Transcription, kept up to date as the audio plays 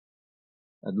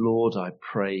And Lord, I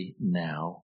pray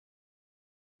now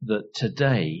that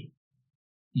today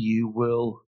you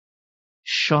will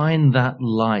shine that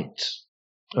light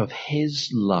of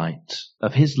his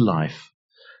life,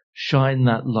 shine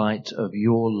that light of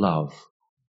your love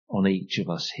on each of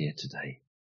us here today.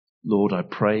 Lord, I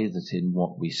pray that in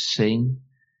what we sing,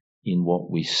 in what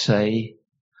we say,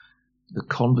 the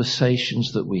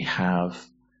conversations that we have,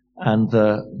 and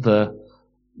the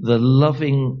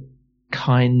loving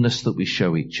kindness that we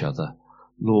show each other,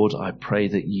 Lord, I pray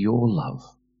that your love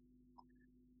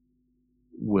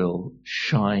will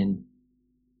shine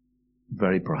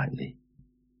very brightly.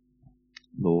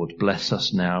 Lord, bless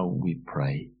us now, we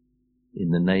pray,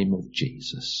 in the name of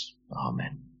Jesus.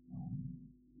 Amen.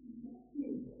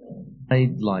 I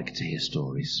like to hear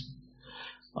stories.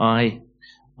 I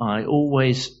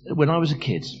always, when I was a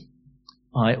kid,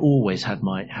 I always had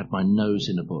my nose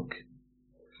in a book.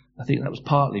 I think that was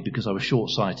partly because I was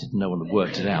short-sighted and no one had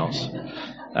worked it out,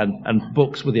 and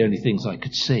books were the only things I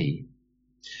could see.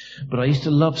 But I used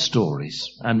to love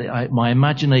stories, and my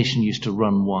imagination used to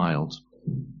run wild.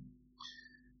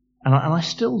 And I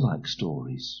still like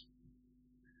stories.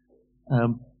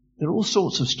 There are all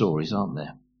sorts of stories, aren't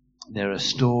there? There are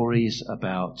stories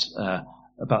about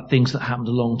things that happened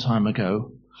a long time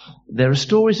ago. There are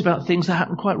stories about things that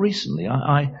happened quite recently.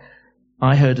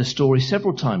 I heard a story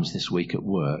several times this week at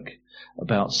work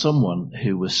about someone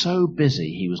who was so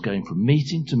busy he was going from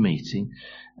meeting to meeting,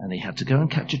 and he had to go and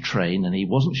catch a train, and he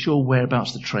wasn't sure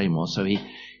whereabouts the train was, so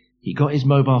he got his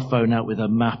mobile phone out with a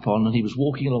map on, and he was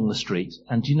walking along the street.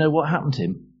 And do you know what happened to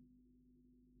him?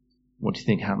 What do you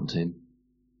think happened to him?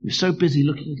 He was so busy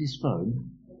looking at his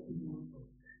phone,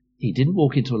 he didn't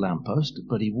walk into a lamppost,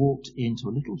 but he walked into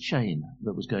a little chain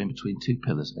that was going between two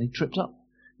pillars, and he tripped up,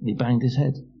 and he banged his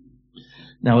head.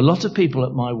 Now, a lot of people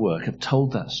at my work have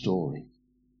told that story.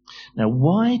 Now,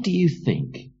 why do you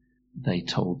think they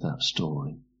told that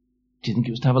story? Do you think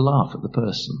it was to have a laugh at the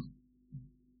person?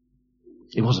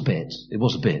 It was a bit.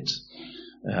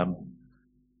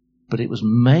 But it was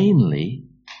mainly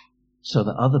so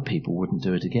that other people wouldn't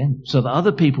do it again. So that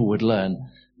other people would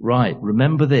learn, right,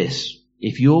 remember this.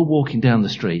 If you're walking down the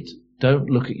street, don't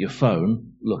look at your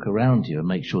phone, look around you and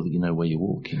make sure that you know where you're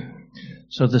walking.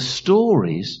 So the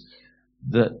stories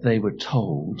that they were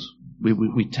told,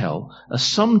 we tell, are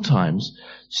sometimes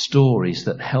stories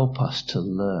that help us to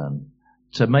learn,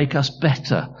 to make us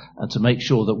better, and to make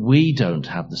sure that we don't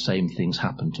have the same things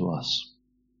happen to us.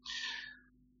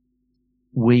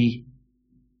 We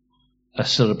are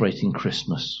celebrating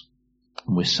Christmas,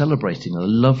 and we're celebrating a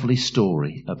lovely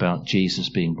story about Jesus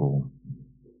being born.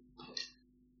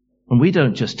 And we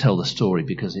don't just tell the story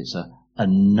because it's a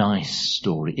nice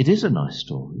story. It is a nice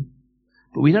story.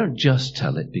 But we don't just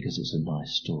tell it because it's a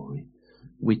nice story.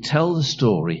 We tell the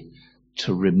story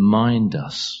to remind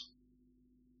us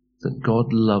that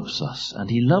God loves us, and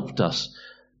he loved us,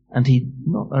 and he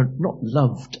not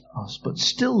loved us, but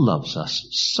still loves us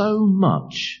so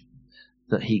much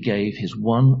that he gave his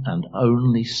one and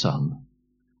only Son,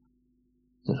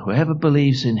 that whoever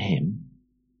believes in him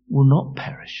will not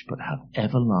perish but have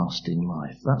everlasting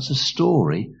life. That's a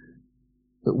story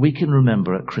that we can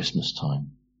remember at Christmas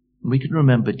time. We can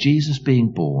remember Jesus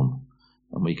being born,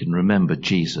 and we can remember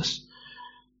Jesus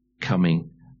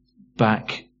coming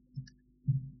back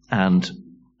and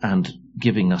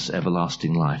giving us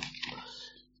everlasting life.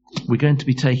 We're going to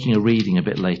be taking a reading a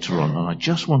bit later on, and I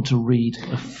just want to read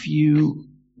a few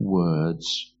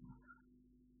words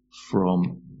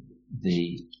from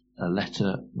a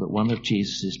letter that one of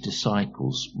Jesus'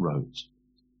 disciples wrote.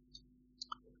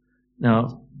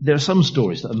 Now, there are some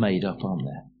stories that are made up, aren't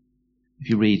there? If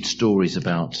you read stories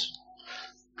about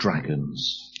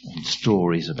dragons and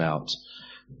stories about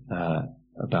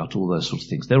all those sorts of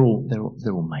things, they're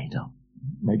all made up.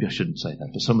 Maybe I shouldn't say that,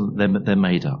 but some of them they're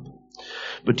made up.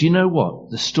 But do you know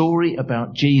what? The story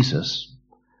about Jesus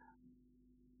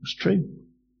was true.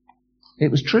 It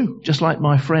was true, just like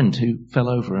my friend who fell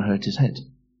over and hurt his head.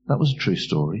 That was a true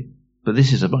story, but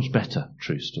this is a much better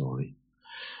true story.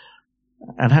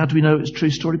 And how do we know it's a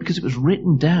true story? Because it was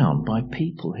written down by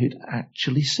people who'd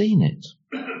actually seen it.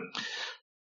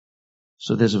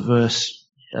 So there's a verse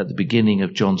at the beginning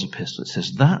of John's epistle. It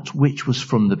says, "That which was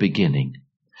from the beginning,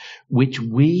 which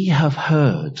we have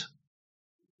heard,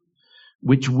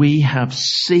 which we have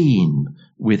seen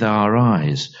with our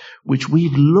eyes, which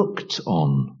we've looked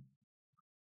on,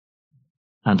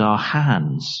 and our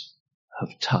hands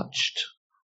have touched.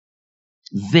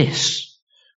 This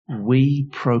we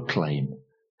proclaim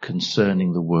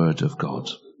concerning the word of God,"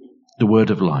 the word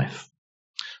of life.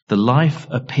 The life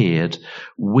appeared.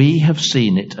 We have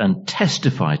seen it and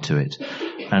testify to it.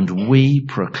 And we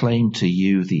proclaim to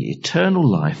you the eternal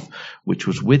life which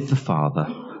was with the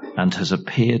Father and has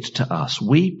appeared to us.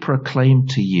 We proclaim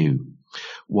to you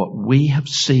what we have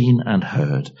seen and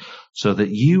heard, so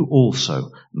that you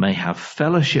also may have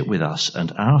fellowship with us,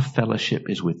 and our fellowship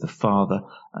is with the Father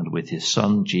and with his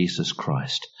Son, Jesus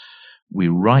Christ. We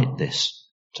write this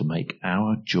to make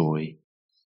our joy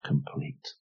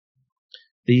complete.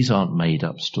 These aren't made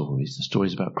up stories. The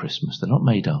stories about Christmas, they're not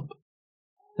made up.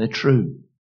 They're true.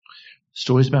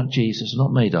 Stories about Jesus are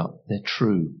not made up. They're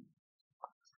true.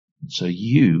 And so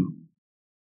you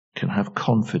can have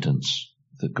confidence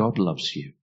that God loves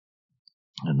you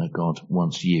and that God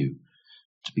wants you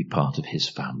to be part of his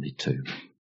family too.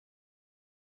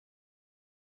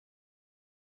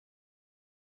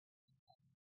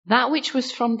 That which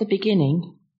was from the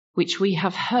beginning, which we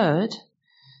have heard,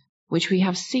 which we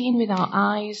have seen with our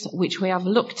eyes, which we have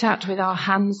looked at with our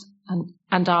hands,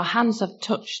 and our hands have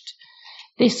touched,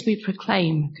 this we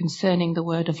proclaim concerning the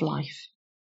word of life.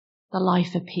 The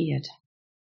life appeared.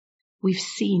 We've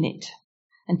seen it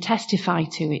and testify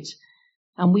to it,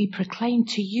 and we proclaim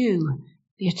to you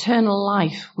the eternal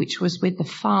life which was with the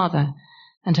Father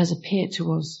and has appeared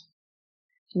to us.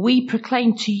 We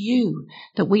proclaim to you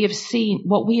that we have seen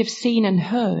what we have seen and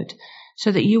heard, so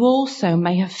that you also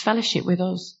may have fellowship with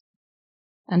us.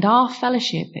 And our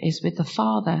fellowship is with the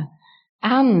Father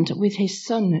and with his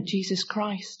Son, Jesus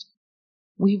Christ.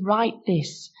 We write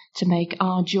this to make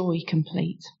our joy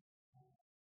complete.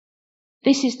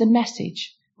 This is the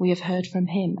message we have heard from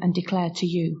him and declare to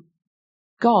you.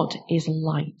 God is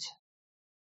light.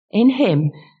 In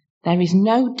him there is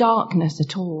no darkness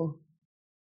at all.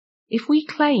 If we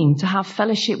claim to have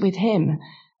fellowship with him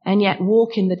and yet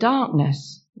walk in the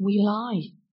darkness, we lie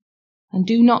and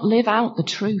do not live out the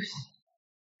truth.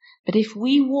 But if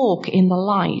we walk in the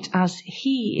light as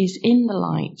he is in the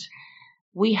light,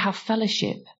 we have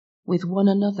fellowship with one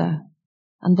another,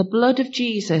 and the blood of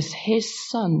Jesus, his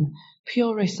Son,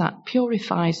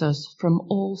 purifies us from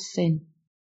all sin.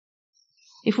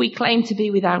 If we claim to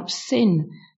be without sin,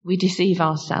 we deceive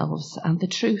ourselves, and the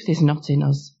truth is not in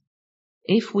us.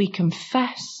 If we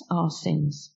confess our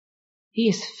sins, he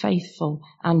is faithful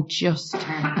and just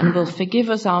and will forgive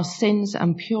us our sins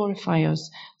and purify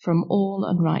us from all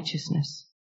unrighteousness.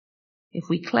 If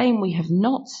we claim we have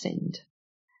not sinned,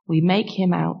 we make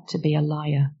him out to be a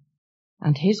liar,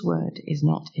 and his word is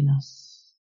not in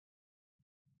us.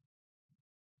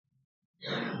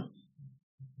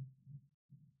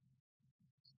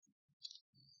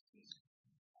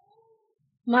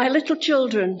 My little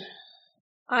children,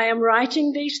 I am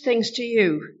writing these things to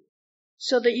you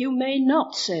so that you may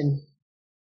not sin.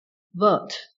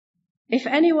 But if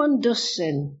anyone does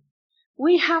sin,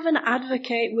 we have an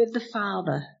advocate with the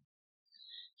Father,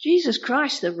 Jesus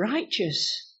Christ the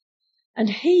righteous, and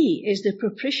he is the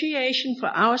propitiation for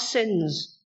our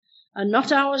sins, and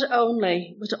not ours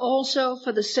only, but also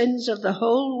for the sins of the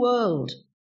whole world.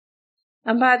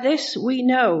 And by this we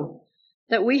know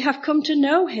that we have come to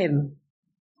know him,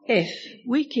 if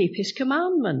we keep his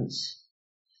commandments.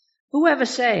 Whoever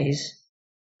says,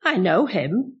 I know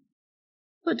him,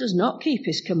 but does not keep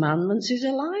his commandments is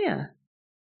a liar,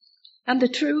 and the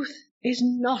truth is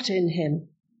not in him.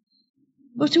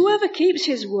 But whoever keeps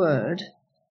his word,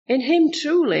 in him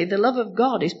truly the love of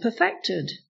God is perfected.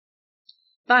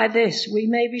 By this we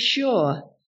may be sure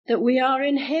that we are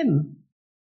in him.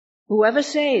 Whoever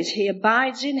says he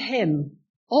abides in him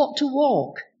ought to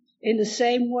walk in the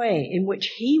same way in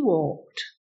which he walked.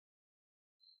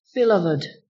 Beloved,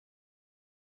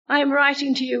 I am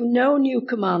writing to you no new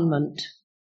commandment,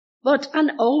 but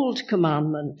an old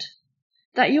commandment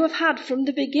that you have had from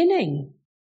the beginning.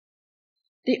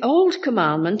 The old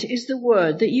commandment is the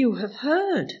word that you have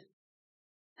heard.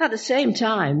 At the same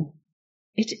time,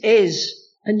 it is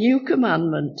a new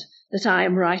commandment that I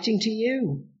am writing to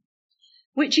you,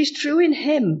 which is true in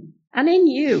him and in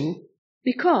you,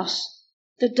 because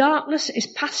the darkness is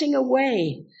passing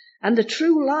away and the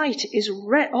true light is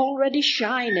already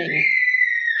shining.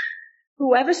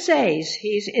 Whoever says he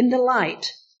is in the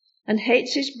light and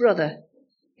hates his brother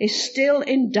is still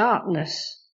in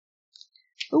darkness.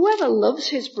 Whoever loves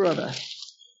his brother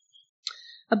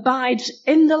abides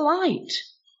in the light,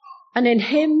 and in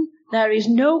him there is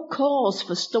no cause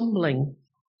for stumbling.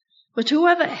 But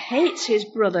whoever hates his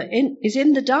brother is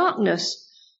in the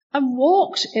darkness and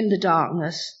walks in the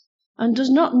darkness and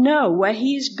does not know where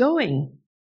he is going,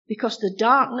 because the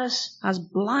darkness has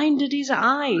blinded his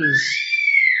eyes.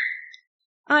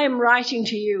 I am writing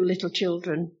to you, little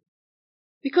children,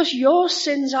 because your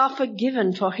sins are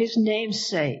forgiven for his name's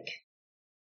sake.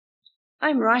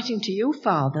 I'm writing to you,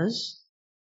 fathers,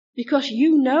 because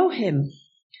you know him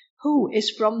who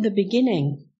is from the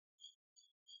beginning.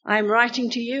 I'm writing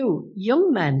to you,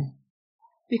 young men,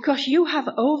 because you have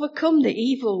overcome the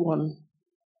evil one.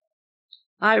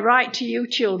 I write to you,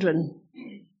 children,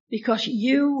 because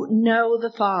you know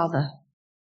the Father.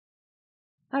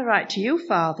 I write to you,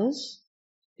 fathers,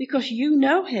 because you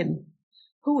know him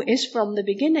who is from the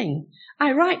beginning.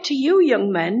 I write to you,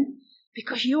 young men,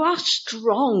 because you are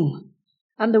strong,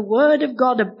 and the word of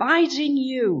God abides in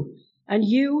you, and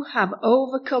you have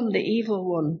overcome the evil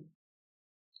one.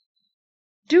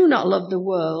 Do not love the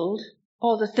world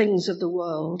or the things of the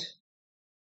world.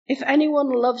 If anyone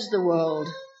loves the world,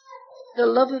 the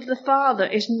love of the Father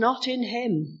is not in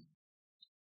him.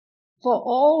 For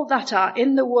all that are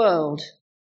in the world,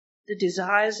 the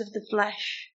desires of the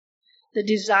flesh, the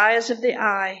desires of the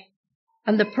eye,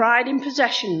 and the pride in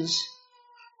possessions,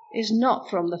 is not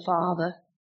from the Father,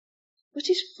 but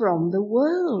is from the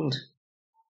world.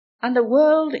 And the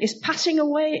world is passing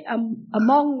away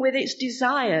along with its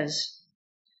desires.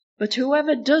 But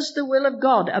whoever does the will of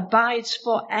God abides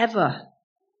forever.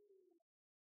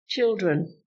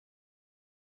 Children,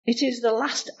 it is the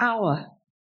last hour,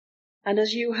 and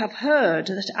as you have heard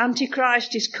that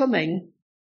Antichrist is coming,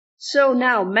 so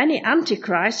now many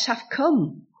Antichrists have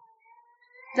come.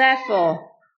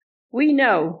 Therefore, we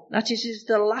know that it is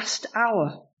the last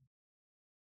hour.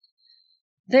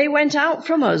 They went out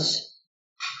from us,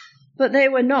 but they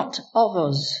were not of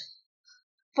us.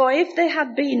 For if they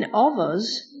had been of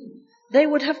us, they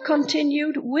would have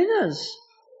continued with us.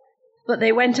 But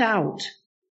they went out,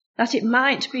 that it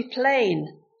might be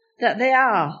plain that they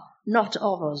are not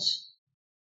of us.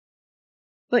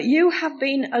 But you have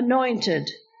been anointed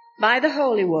by the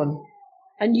Holy One,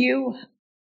 and you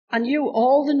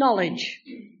all the knowledge.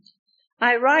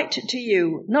 I write to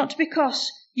you not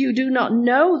because you do not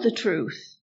know the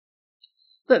truth,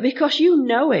 but because you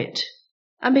know it,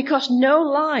 and because no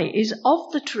lie is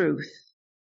of the truth.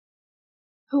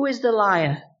 Who is the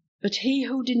liar but he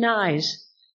who denies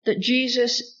that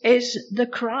Jesus is the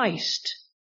Christ?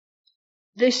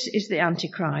 This is the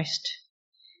Antichrist,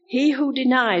 he who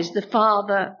denies the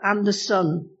Father and the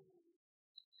Son.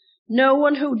 No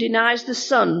one who denies the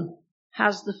Son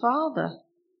has the Father.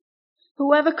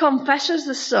 Whoever confesses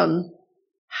the Son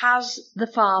has the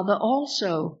Father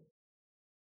also.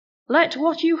 Let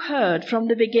what you heard from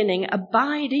the beginning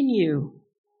abide in you.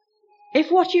 If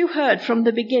what you heard from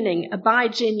the beginning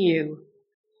abides in you,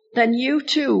 then you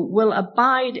too will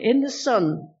abide in the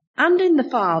Son and in the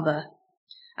Father.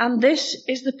 And this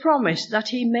is the promise that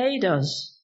he made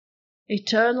us,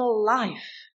 eternal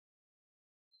life.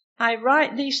 I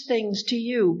write these things to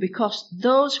you because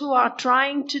those who are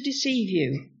trying to deceive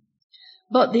you,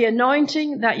 but the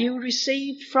anointing that you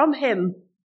received from him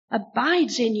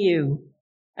abides in you,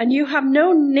 and you have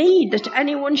no need that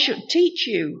anyone should teach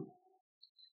you.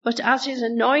 But as his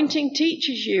anointing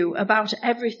teaches you about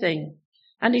everything,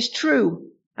 and is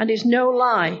true, and is no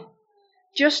lie,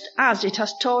 just as it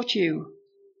has taught you,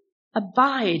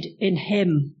 abide in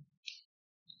him.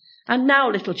 And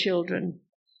now, little children,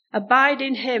 abide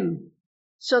in him,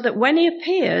 so that when he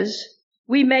appears,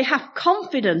 we may have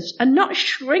confidence and not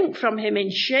shrink from him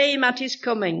in shame at his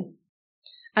coming.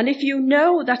 And if you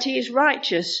know that he is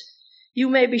righteous, you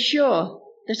may be sure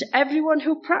that everyone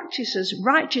who practices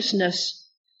righteousness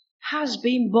has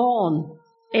been born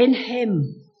in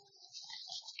him.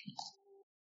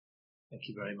 Thank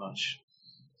you very much.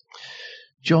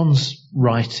 John's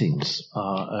writings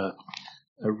are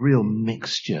a real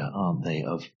mixture, aren't they,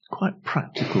 of quite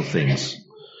practical things,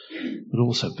 but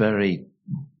also very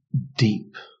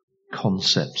deep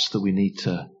concepts that we need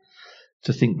to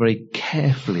think very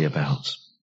carefully about.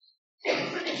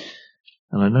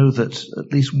 And I know that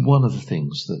at least one of the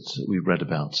things that we read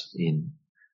about in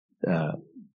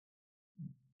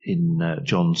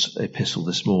John's epistle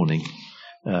this morning,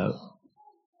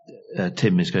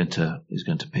 Tim is going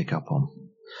to pick up on.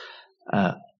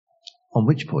 On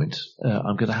which point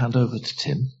I'm going to hand over to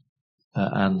Tim,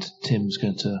 and Tim's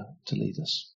going to lead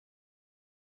us.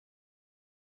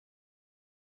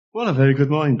 Well, a very good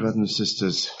morning, brothers and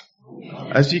sisters.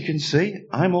 As you can see,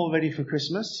 I'm all ready for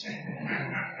Christmas.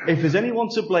 If there's anyone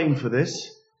to blame for this,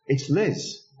 it's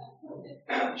Liz.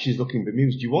 She's looking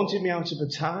bemused. You wanted me out of a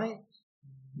tie?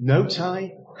 No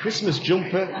tie. Christmas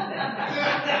jumper.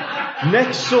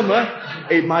 Next summer,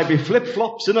 it might be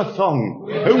flip-flops and a thong.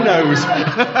 Who knows?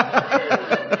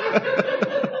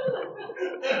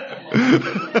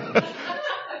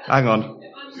 Hang on.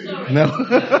 No.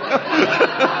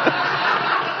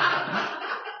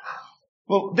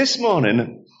 Well, this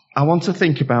morning, I want to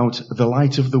think about the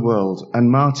light of the world,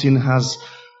 and Martin has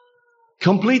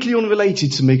completely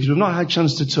unrelated to me because we've not had a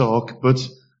chance to talk, but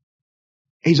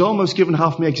he's almost given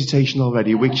half my excitation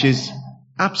already, which is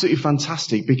absolutely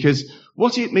fantastic because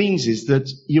what it means is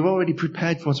that you're already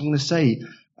prepared for what I'm going to say.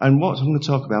 And what I'm going to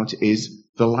talk about is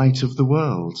the light of the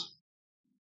world.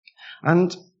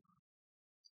 And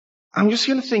I'm just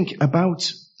going to think about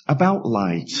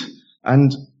light.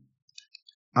 And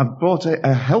I've bought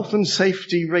a health and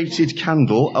safety rated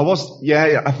candle.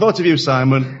 I thought of you,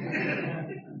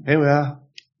 Simon. Here we are.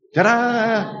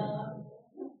 Ta-da!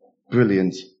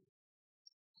 Brilliant.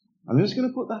 I'm just going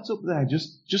to put that up there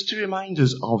just to remind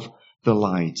us of the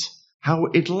light. How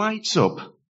it lights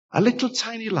up. A little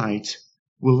tiny light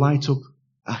will light up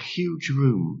a huge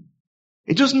room.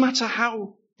 It doesn't matter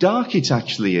how dark it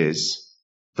actually is.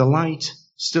 The light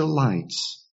still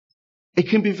lights. It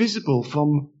can be visible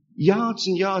from yards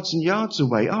and yards and yards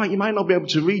away. You might not be able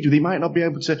to read with it. You might not be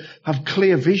able to have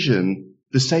clear vision,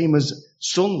 the same as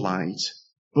sunlight,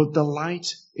 but the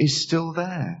light is still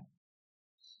there.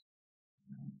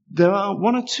 There are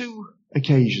one or two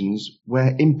occasions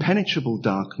where impenetrable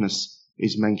darkness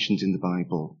is mentioned in the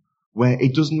Bible, where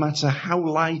it doesn't matter how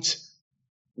light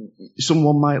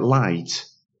someone might light,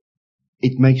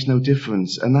 it makes no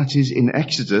difference. And that is in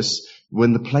Exodus,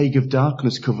 when the plague of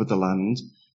darkness covered the land,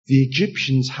 the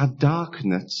Egyptians had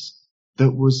darkness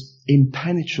that was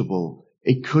impenetrable.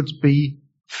 It could be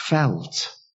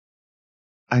felt.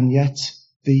 And yet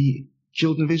the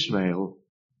children of Israel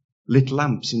lit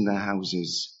lamps in their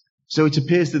houses. So it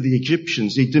appears that the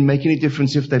Egyptians, it didn't make any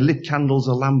difference if they lit candles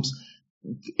or lamps.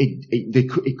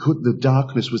 The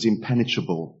darkness was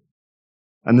impenetrable.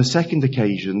 And the second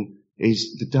occasion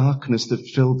is the darkness that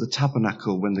filled the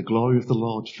tabernacle when the glory of the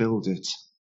Lord filled it.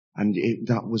 And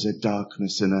that was a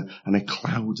darkness and a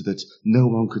cloud that no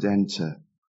one could enter.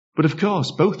 But of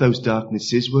course, both those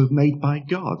darknesses were made by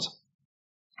God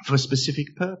for a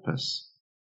specific purpose.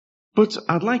 But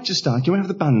I'd like to start, can we have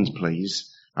the band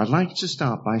please? I'd like to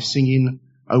start by singing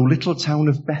O Little Town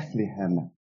of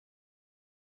Bethlehem.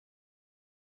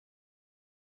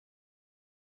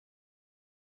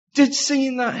 Did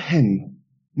singing that hymn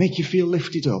make you feel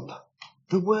lifted up?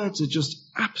 The words are just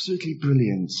absolutely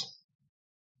brilliant.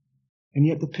 And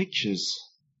yet the pictures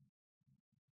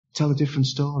tell a different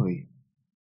story.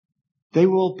 They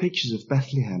were all pictures of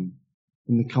Bethlehem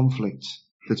in the conflict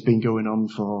that's been going on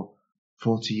for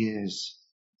 40 years.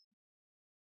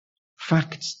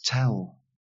 Facts tell.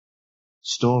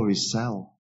 Stories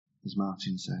sell, as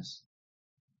Martin says.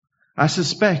 I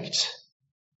suspect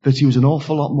that he was an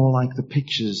awful lot more like the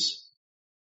pictures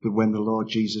that when the Lord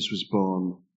Jesus was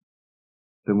born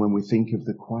than when we think of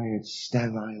the quiet,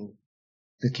 sterile,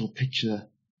 little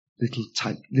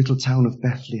town of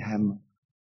Bethlehem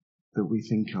that we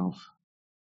think of.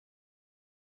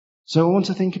 So I want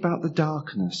to think about the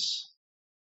darkness.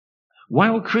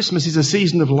 While Christmas is a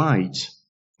season of light,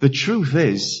 the truth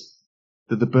is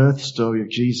that the birth story of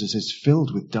Jesus is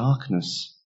filled with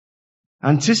darkness.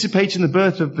 Anticipating the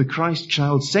birth of the Christ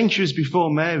child centuries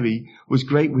before Mary was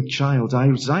great with child,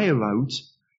 Isaiah wrote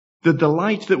that the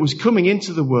light that was coming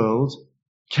into the world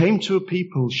came to a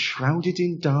people shrouded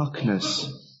in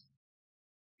darkness.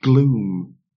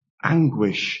 Gloom,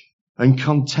 anguish, and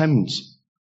contempt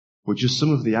were just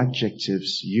some of the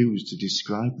adjectives used to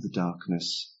describe the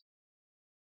darkness.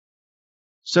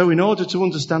 So in order to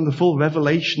understand the full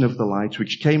revelation of the light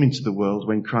which came into the world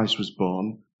when Christ was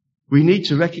born, we need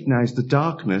to recognize the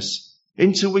darkness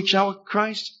into which our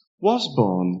Christ was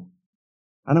born.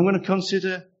 And I'm going to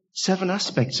consider 7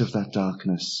 aspects of that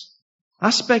darkness.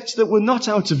 Aspects that were not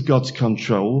out of God's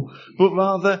control, but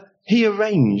rather he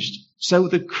arranged so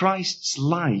that Christ's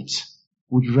light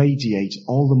would radiate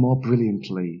all the more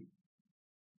brilliantly.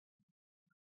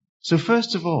 So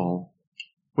first of all,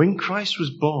 when Christ was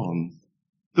born,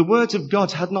 the word of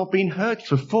God had not been heard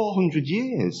for 400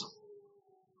 years.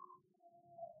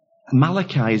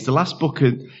 Malachi is the last book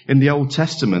in the Old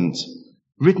Testament,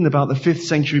 written about the 5th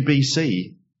century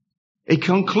BC. It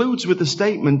concludes with the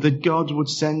statement that God would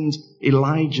send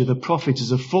Elijah the prophet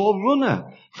as a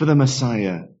forerunner for the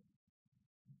Messiah.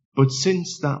 But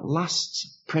since that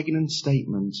last pregnant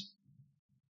statement,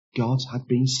 God had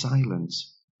been silent.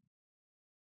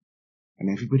 And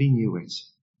everybody knew it.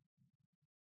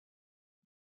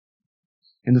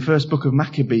 In the first book of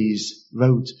Maccabees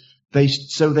wrote, they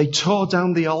tore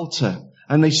down the altar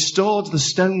and they stored the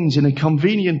stones in a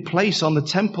convenient place on the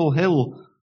temple hill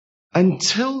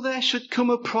until there should come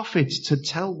a prophet to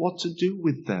tell what to do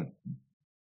with them.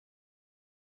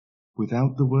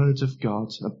 Without the word of God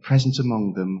present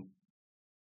among them,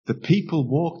 the people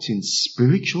walked in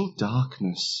spiritual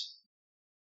darkness.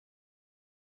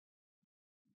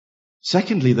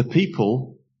 Secondly, the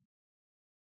people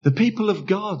The people of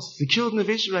God, the children of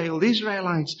Israel, the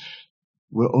Israelites,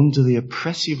 were under the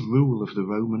oppressive rule of the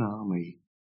Roman army.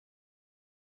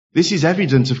 This is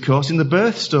evident, of course, in the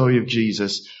birth story of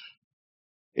Jesus.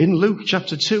 In Luke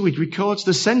chapter 2, it records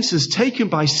the census taken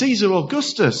by Caesar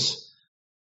Augustus.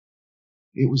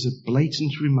 It was a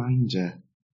blatant reminder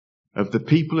of the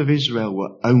people of Israel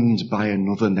were owned by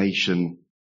another nation.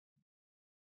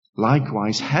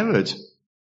 Likewise, Herod,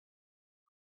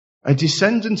 a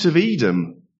descendant of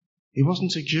Edom, he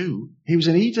wasn't a Jew, he was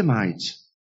an Edomite.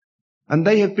 And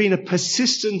they have been a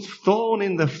persistent thorn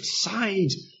in the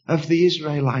side of the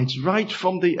Israelites right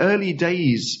from the early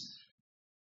days,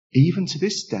 even to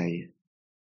this day.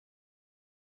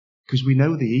 Because we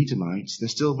know the Edomites, they're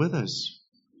still with us.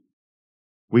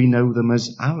 We know them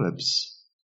as Arabs,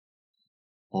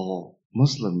 or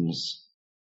Muslims,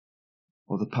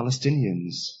 or the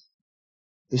Palestinians.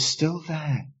 They're still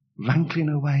there, rankling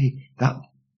away, that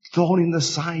thorn in the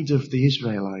side of the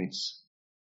Israelites.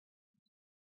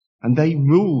 And they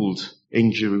ruled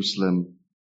in Jerusalem.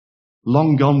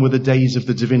 Long gone were the days of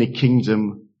the Davidic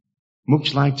kingdom.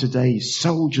 Much like today,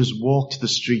 soldiers walked the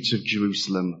streets of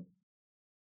Jerusalem.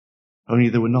 Only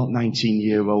they were not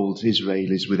 19-year-old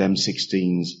Israelis with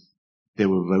M16s. They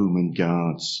were Roman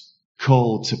guards,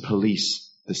 called to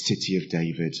police the city of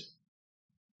David.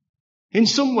 In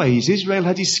some ways, Israel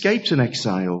had escaped an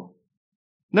exile.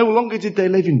 No longer did they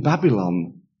live in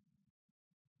Babylon.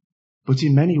 But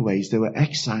in many ways, they were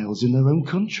exiles in their own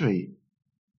country.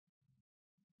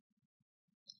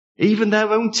 Even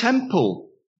their own temple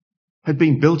had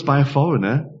been built by a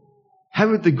foreigner.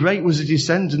 Herod the Great was a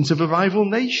descendant of a rival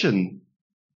nation.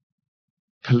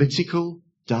 Political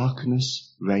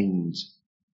darkness reigned.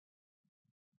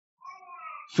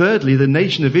 Thirdly, the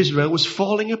nation of Israel was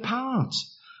falling apart.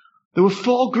 There were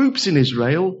 4 groups in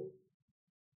Israel,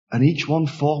 and each one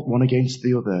fought one against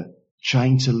the other,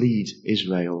 trying to lead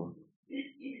Israel.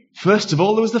 First of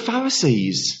all, there was the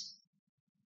Pharisees.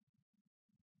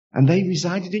 And they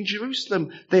resided in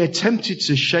Jerusalem. They attempted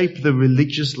to shape the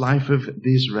religious life of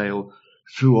Israel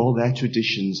through all their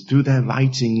traditions, through their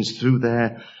writings, through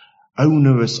their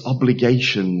onerous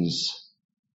obligations.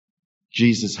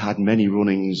 Jesus had many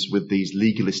run-ins with these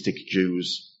legalistic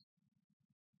Jews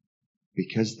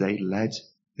because they led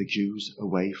the Jews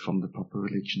away from the proper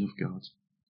religion of God.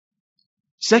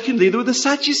 Secondly, there were the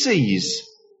Sadducees,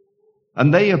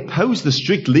 and they opposed the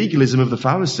strict legalism of the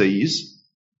Pharisees,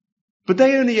 but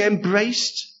they only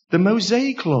embraced the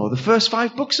Mosaic law, the first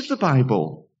 5 books of the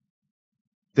Bible.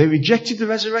 They rejected the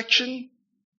resurrection.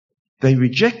 They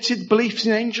rejected beliefs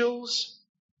in angels.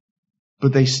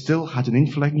 But they still had an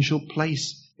influential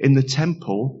place in the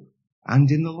temple and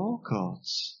in the law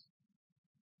courts.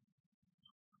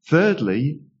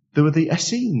 Thirdly, there were the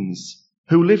Essenes,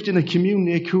 who lived in a commune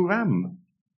near Qumran.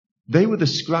 They were the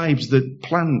scribes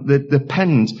that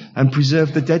penned and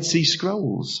preserved the Dead Sea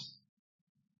Scrolls.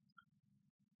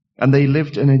 And they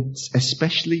lived an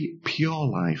especially pure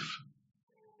life.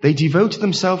 They devoted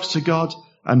themselves to God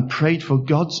and prayed for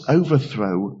God's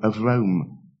overthrow of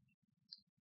Rome.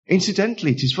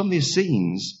 Incidentally, it is from the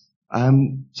Essenes.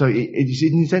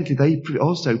 They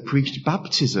also preached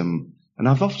baptism. And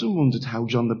I've often wondered how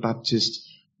John the Baptist,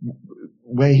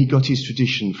 where he got his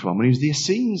tradition from. And it was the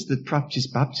Essenes that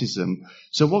practiced baptism.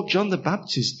 So what John the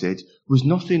Baptist did was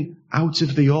nothing out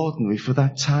of the ordinary for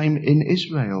that time in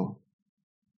Israel.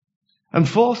 And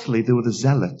fourthly, there were the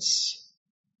Zealots.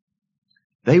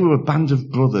 They were a band of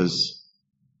brothers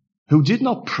who did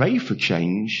not pray for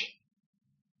change,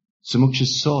 so much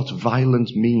as sought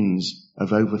violent means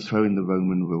of overthrowing the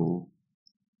Roman rule.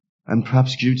 And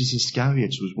perhaps Judas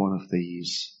Iscariot was one of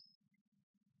these.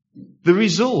 The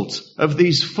result of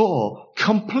these 4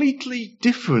 completely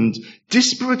different,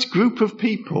 disparate group of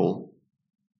people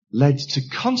led to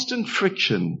constant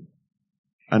friction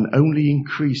and only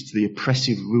increased the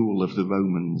oppressive rule of the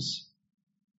Romans.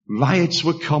 Riots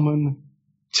were common,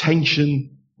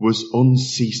 tension was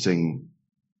unceasing.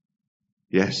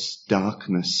 Yes,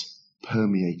 darkness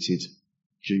permeated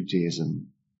Judaism.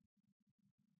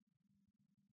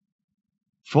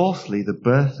 Fourthly, the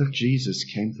birth of Jesus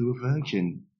came through a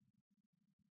virgin.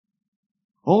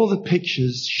 All the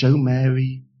pictures show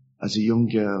Mary as a young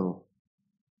girl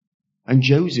and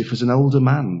Joseph as an older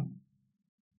man.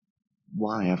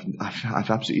 Why? I've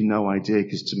absolutely no idea,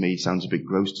 because to me it sounds a bit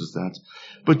gross, does that?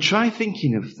 But try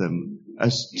thinking of them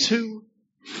as 2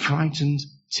 frightened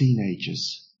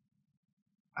teenagers.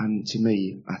 And to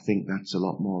me, I think that's a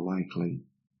lot more likely.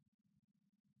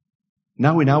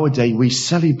 Now in our day, we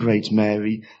celebrate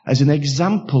Mary as an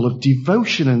example of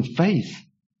devotion and faith.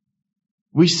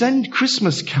 We send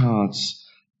Christmas cards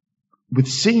with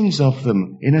scenes of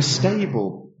them in a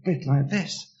stable bit like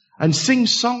this, and sing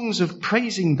songs of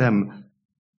praising them.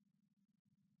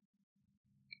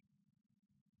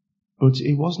 But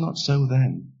it was not so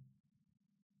then.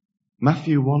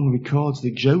 Matthew 1 records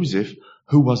that Joseph,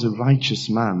 who was a righteous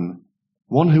man,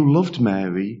 one who loved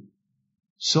Mary,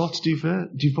 sought to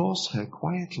divorce her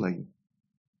quietly.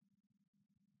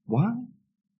 Why?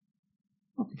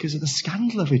 Well, because of the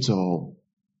scandal of it all.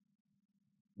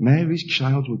 Mary's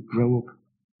child would grow up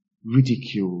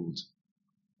ridiculed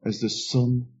as the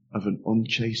son of an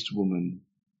unchaste woman.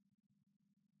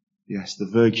 Yes, the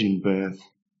virgin birth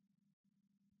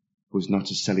was not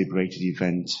a celebrated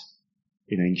event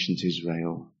in ancient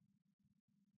Israel.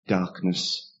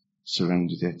 Darkness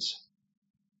surrounded it.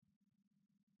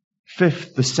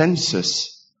 Fifth, the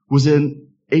census was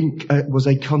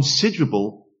a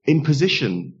considerable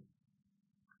imposition.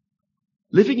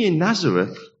 Living in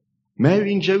Nazareth,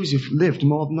 Mary and Joseph lived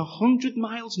more than 100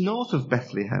 miles north of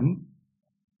Bethlehem,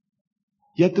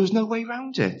 yet there was no way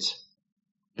around it.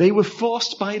 They were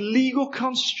forced by legal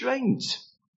constraint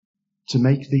to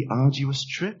make the arduous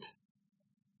trip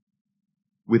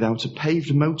without a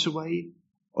paved motorway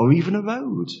or even a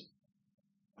road,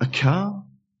 a car,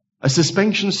 a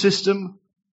suspension system,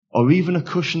 or even a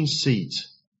cushioned seat.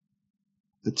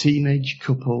 The teenage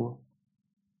couple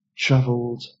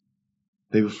travelled.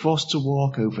 They were forced to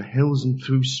walk over hills and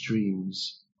through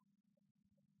streams.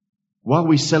 While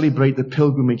we celebrate the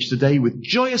pilgrimage today with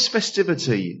joyous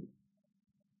festivity,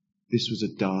 this was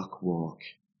a dark walk.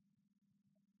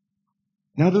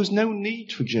 Now there was no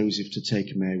need for Joseph to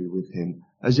take Mary with him,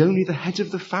 as only the head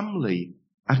of the family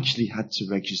actually had to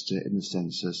register in the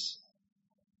census.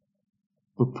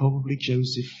 But probably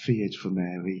Joseph feared for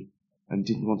Mary and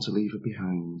didn't want to leave her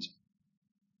behind.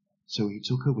 So he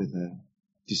took her with her,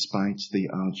 despite the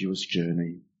arduous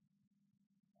journey.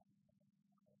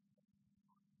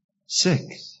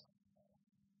 Sixth,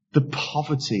 the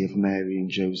poverty of Mary and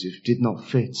Joseph did not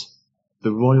fit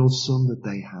the royal son that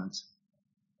they had.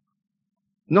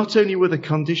 Not only were the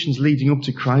conditions leading up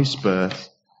to Christ's birth,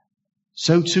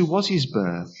 so too was his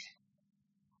birth.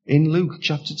 In Luke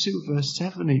chapter 2 verse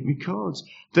 7 it records,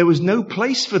 there was no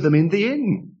place for them in the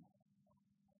inn.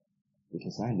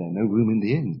 Little sign there, no room in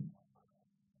the inn.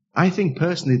 I think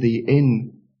personally the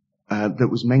inn that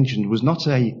was mentioned was not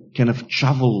a kind of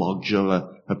travel lodge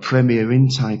or a Premier Inn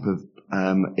type of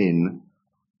inn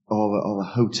or a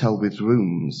hotel with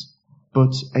rooms,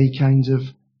 but a kind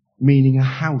of meaning a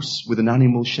house with an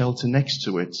animal shelter next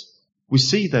to it. We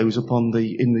see those up on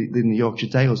in the Yorkshire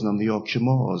Dales and on the Yorkshire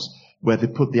Moors, where they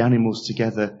put the animals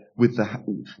together with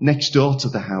next door to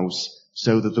the house,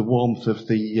 so that the warmth of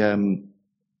the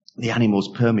animals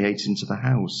permeates into the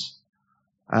house.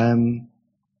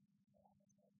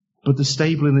 But the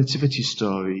stable and nativity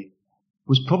story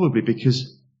was probably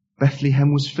because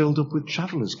Bethlehem was filled up with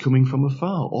travellers coming from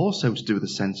afar, also to do the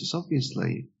census,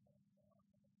 obviously.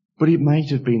 But it might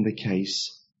have been the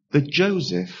case that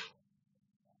Joseph,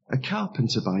 a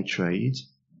carpenter by trade,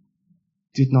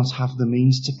 did not have the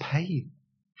means to pay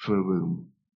for a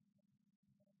room.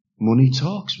 Money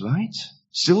talks, right?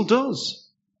 Still does.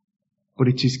 But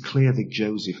it is clear that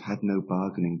Joseph had no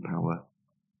bargaining power.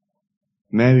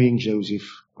 Mary and Joseph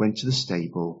went to the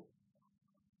stable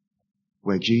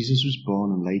where Jesus was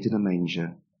born and laid in a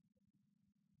manger.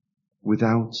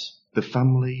 Without the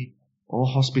family or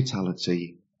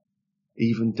hospitality,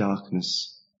 even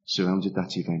darkness surrounded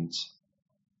that event.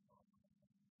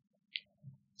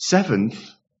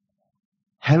 Seventh,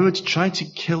 Herod tried to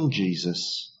kill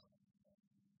Jesus.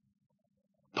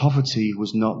 Poverty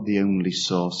was not the only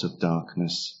source of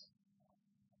darkness.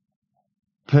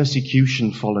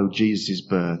 Persecution followed Jesus'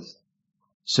 birth,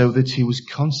 so that he was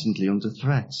constantly under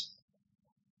threat.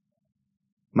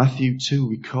 Matthew 2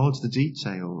 records the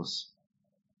details.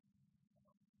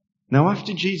 Now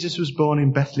after Jesus was born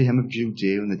in Bethlehem of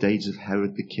Judea in the days of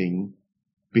Herod the king,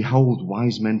 behold,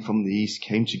 wise men from the east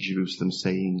came to Jerusalem,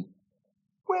 saying,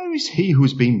 Where is he who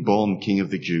has been born King of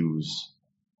the Jews?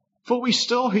 For we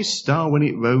saw his star when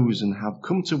it rose and have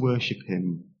come to worship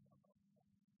him.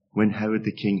 When Herod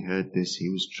the king heard this, he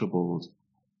was troubled,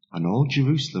 and all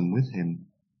Jerusalem with him.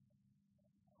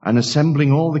 And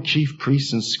assembling all the chief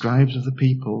priests and scribes of the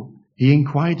people, he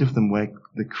inquired of them where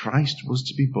the Christ was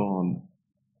to be born.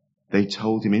 They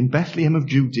told him, In Bethlehem of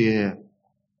Judea,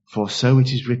 for so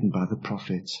it is written by the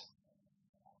prophet.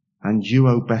 And you,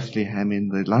 O Bethlehem, in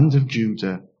the land of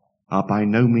Judah, are by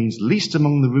no means least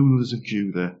among the rulers of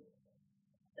Judah.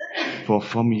 For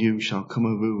from you shall come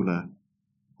a ruler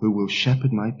who will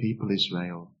shepherd my people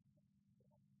Israel.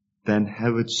 Then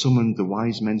Herod summoned the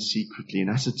wise men secretly and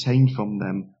ascertained from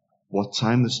them what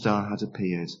time the star had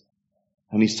appeared.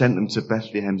 And he sent them to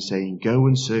Bethlehem, saying, "Go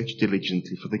and search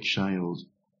diligently for the child,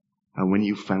 and when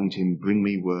you found him, bring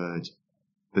me word,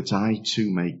 that I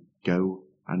too may go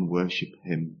and worship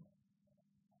him."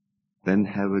 Then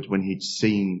Herod, when he'd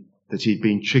seen that he'd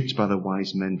been tricked by the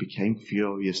wise men, became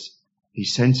furious. He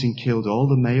sent and killed all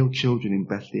the male children in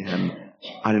Bethlehem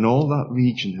and in all that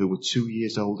region who were 2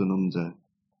 years old and under,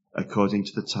 according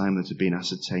to the time that had been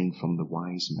ascertained from the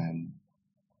wise men.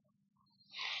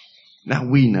 Now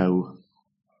we know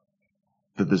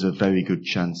that there's a very good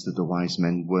chance that the wise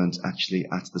men weren't actually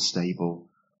at the stable,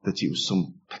 that it was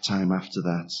some time after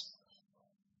that.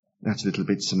 That's a little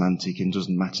bit semantic and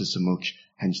doesn't matter so much,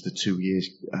 hence the 2 years,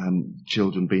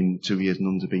 children being 2 years and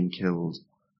under being killed.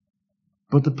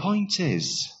 But the point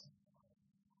is,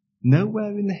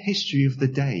 nowhere in the history of the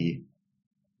day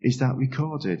is that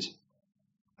recorded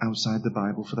outside the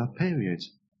Bible for that period.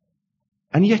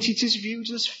 And yet it is viewed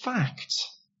as fact.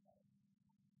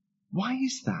 Why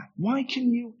is that? Why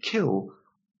can you kill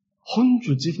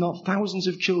hundreds, if not thousands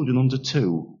of children under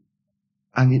 2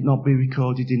 and it not be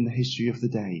recorded in the history of the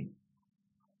day?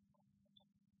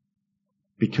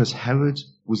 Because Herod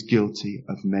was guilty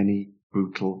of many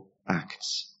brutal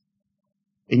acts,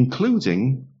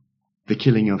 including the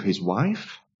killing of his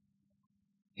wife,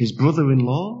 his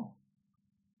brother-in-law,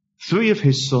 3 of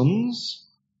his sons,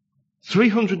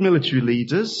 300 military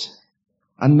leaders,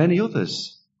 and many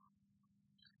others.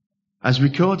 As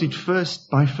recorded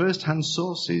by first-hand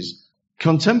sources,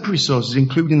 contemporary sources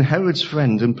including Herod's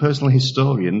friend and personal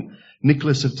historian,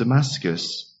 Nicholas of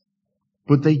Damascus,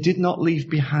 but they did not leave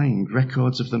behind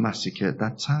records of the massacre at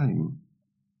that time.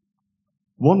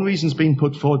 One reason's been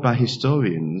put forward by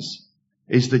historians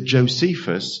is that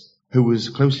Josephus, who was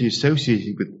closely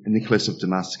associated with Nicholas of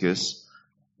Damascus,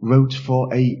 wrote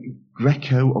for a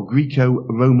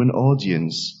Greco-Roman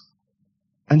audience.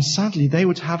 And sadly, they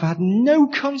would have had no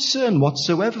concern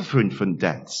whatsoever for infant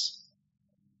deaths.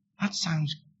 That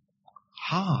sounds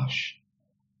harsh.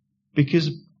 Because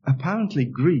apparently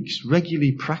Greeks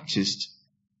regularly practiced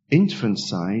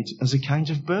infanticide as a kind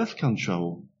of birth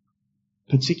control,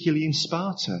 particularly in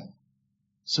Sparta.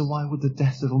 So why would the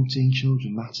death of umpteen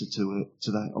children matter to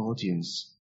that audience?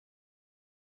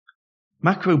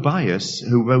 Macrobius,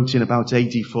 who wrote in about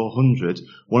AD 400,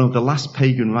 one of the last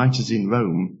pagan writers in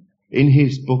Rome, in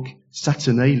his book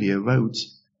Saturnalia wrote,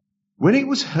 "When it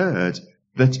was heard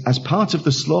that as part of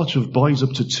the slaughter of boys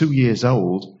up to 2 years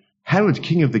old, Herod,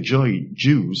 king of the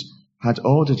Jews, had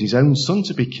ordered his own son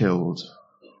to be killed,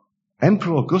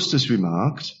 Emperor Augustus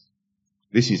remarked,"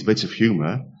 this is a bit of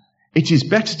humour, "it is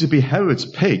better to be Herod's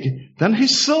pig than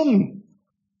his son."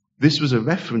 This was a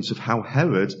reference of how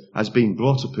Herod, as being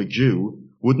brought up a Jew,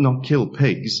 would not kill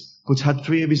pigs, but had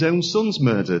 3 of his own sons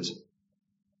murdered.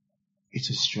 It's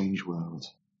a strange world.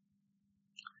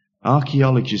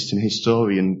 Archaeologist and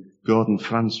historian Gordon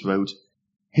France wrote,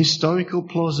 "Historical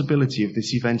plausibility of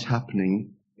this event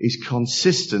happening is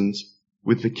consistent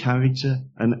with the character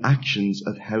and actions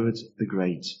of Herod the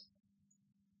Great.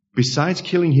 Besides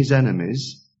killing his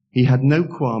enemies, he had no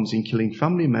qualms in killing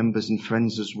family members and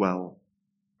friends as well.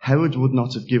 Herod would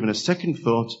not have given a second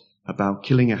thought about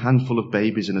killing a handful of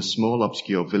babies in a small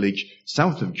obscure village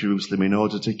south of Jerusalem in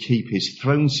order to keep his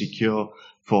throne secure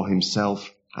for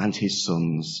himself and his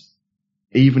sons,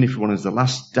 even if one was the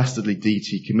last dastardly deed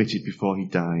he committed before he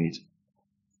died."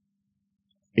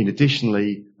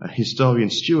 Additionally, historian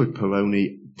Stuart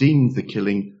Perroni deemed the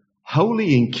killing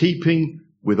wholly in keeping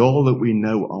with all that we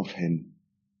know of him.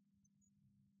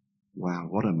 Wow,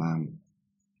 what a man.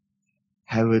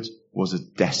 Herod was a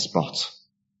despot.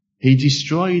 He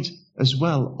destroyed as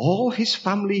well all his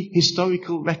family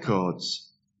historical records,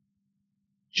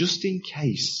 just in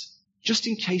case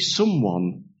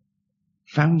someone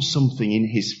found something in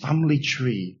his family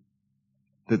tree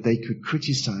that they could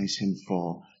criticize him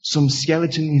for, some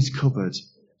skeleton in his cupboard,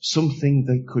 something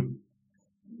that could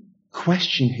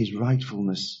question his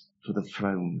rightfulness for the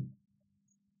throne.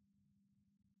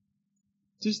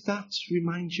 Does that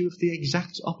remind you of the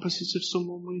exact opposite of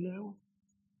someone we know?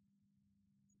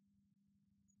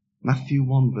 Matthew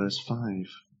 1 verse 5.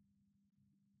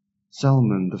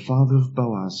 Salmon, the father of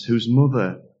Boaz, whose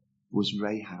mother was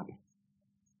Rahab.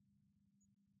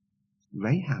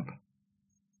 Rahab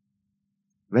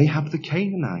the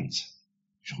Canaanite.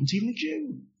 She wasn't even a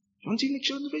Jew. She wasn't even the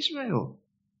children of Israel.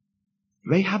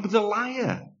 Rahab the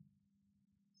liar.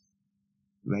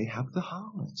 Rahab the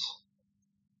harlot.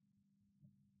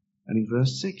 And in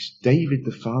verse 6, David,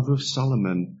 the father of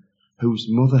Solomon, whose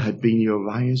mother had been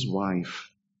Uriah's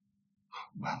wife.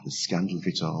 Well, the scandal of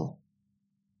it all.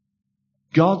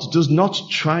 God does not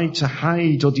try to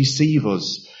hide or deceive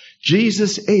us.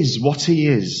 Jesus is what he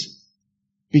is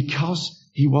because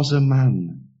he was a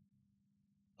man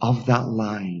of that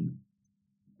line.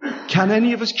 Can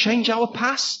any of us change our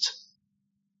past?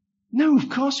 No, of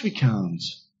course we can't.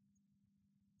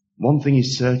 One thing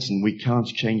is certain, we can't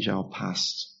change our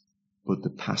past, but the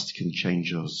past can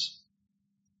change us.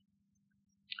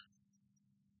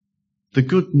 The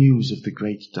good news of the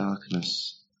great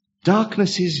darkness.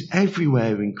 Darkness is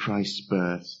everywhere in Christ's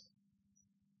birth,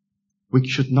 which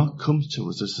should not come to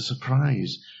us as a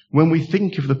surprise when we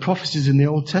think of the prophecies in the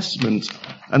Old Testament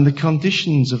and the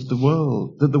conditions of the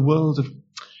world,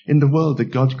 in the world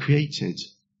that God created.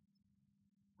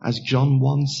 As John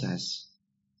 1 says,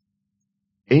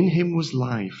 in him was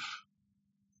life,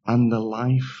 and the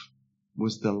life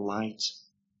was the light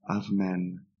of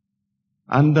men.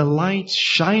 And the light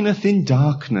shineth in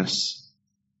darkness,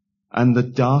 and the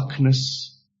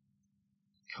darkness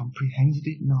comprehended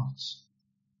it not.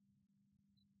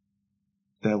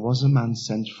 There was a man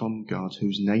sent from God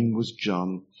whose name was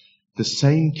John. The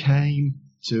same came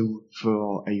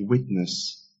for a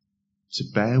witness, to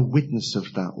bear witness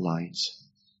of that light.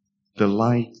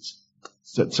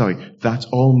 That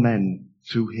all men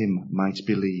through him might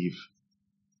believe.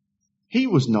 He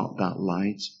was not that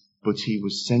light, but he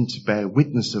was sent to bear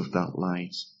witness of that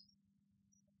light.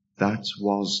 That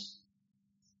was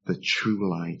the true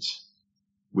light,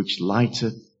 which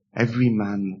lighteth every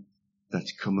man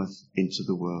that cometh into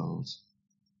the world.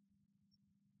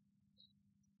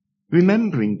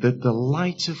 Remembering that the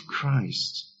light of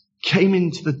Christ came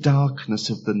into the darkness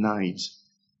of the night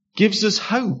gives us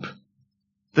hope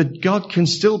that God can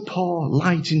still pour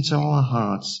light into our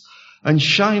hearts and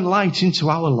shine light into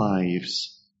our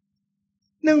lives.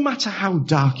 No matter how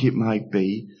dark it might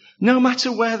be, no matter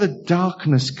where the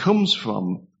darkness comes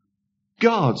from,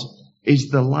 God is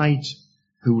the light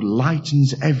who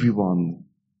lightens everyone,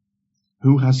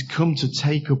 who has come to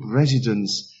take up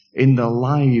residence in the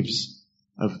lives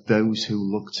of those who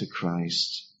look to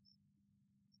Christ.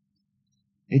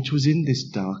 It was in this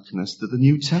darkness that the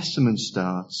New Testament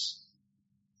starts.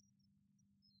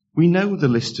 We know the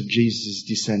list of Jesus'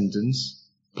 descendants,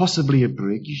 possibly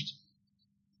abridged,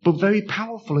 but very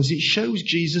powerful as it shows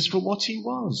Jesus for what he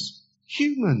was.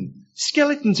 Human,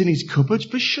 skeletons in his cupboard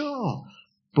for sure,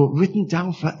 but written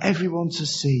down for everyone to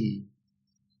see.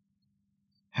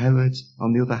 Herod,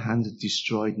 on the other hand, had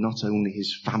destroyed not only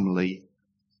his family,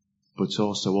 but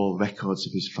also all records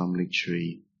of his family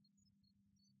tree.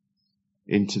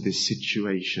 Into this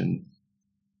situation,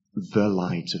 the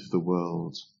light of the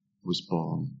world was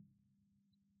born.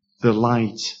 The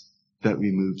light that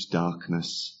removes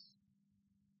darkness.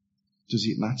 Does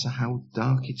it matter how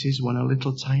dark it is when a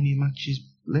little tiny match is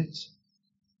lit?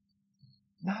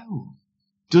 No.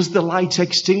 Does the light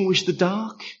extinguish the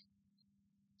dark?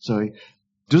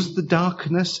 Does the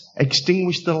darkness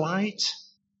extinguish the light?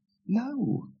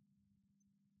 No.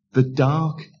 The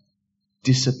dark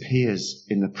disappears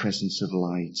in the presence of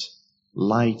light.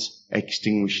 Light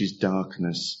extinguishes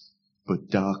darkness, but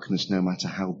darkness, no matter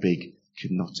how big,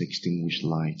 cannot extinguish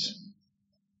light.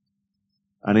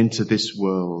 And into this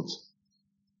world,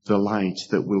 the light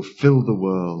that will fill the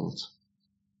world.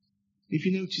 If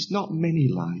you notice, not many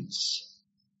lights,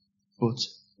 but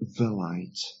the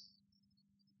light.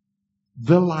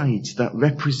 The light that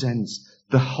represents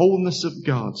the wholeness of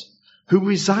God, who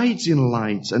resides in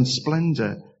light and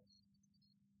splendor.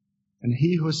 And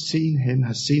he who has seen him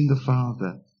has seen the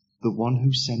Father, the one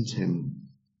who sent him.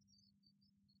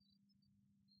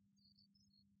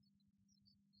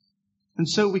 And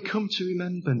so we come to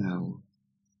remember now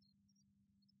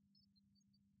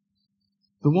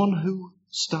the one who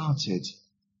started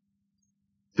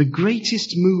the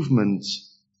greatest movement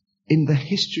in the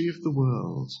history of the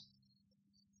world.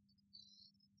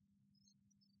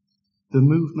 The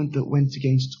movement that went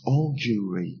against all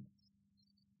Jewry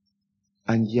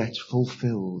and yet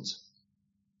fulfilled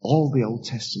all the Old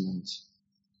Testament.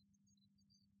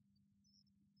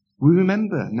 We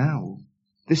remember now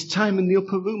this time in the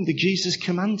upper room that Jesus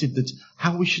commanded that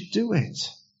how we should do it.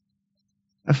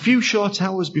 A few short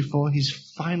hours before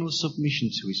his final submission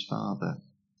to his Father.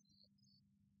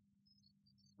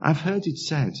 I've heard it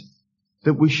said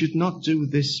that we should not do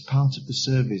this part of the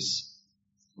service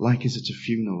like as at a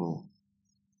funeral.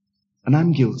 And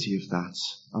I'm guilty of that,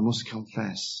 I must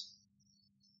confess.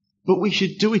 But we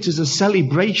should do it as a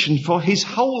celebration for his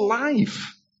whole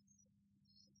life.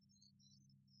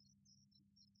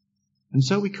 And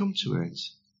so we come to it,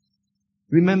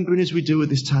 remembering as we do at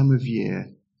this time of year,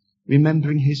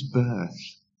 remembering his birth,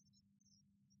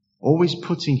 always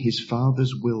putting his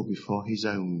Father's will before his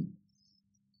own,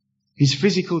 his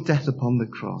physical death upon the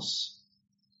cross,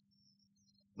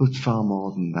 but far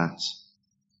more than that,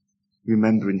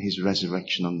 remembering his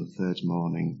resurrection on the third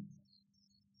morning.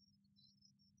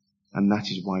 And that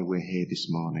is why we're here this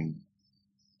morning,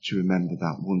 to remember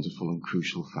that wonderful and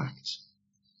crucial fact.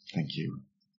 Thank you.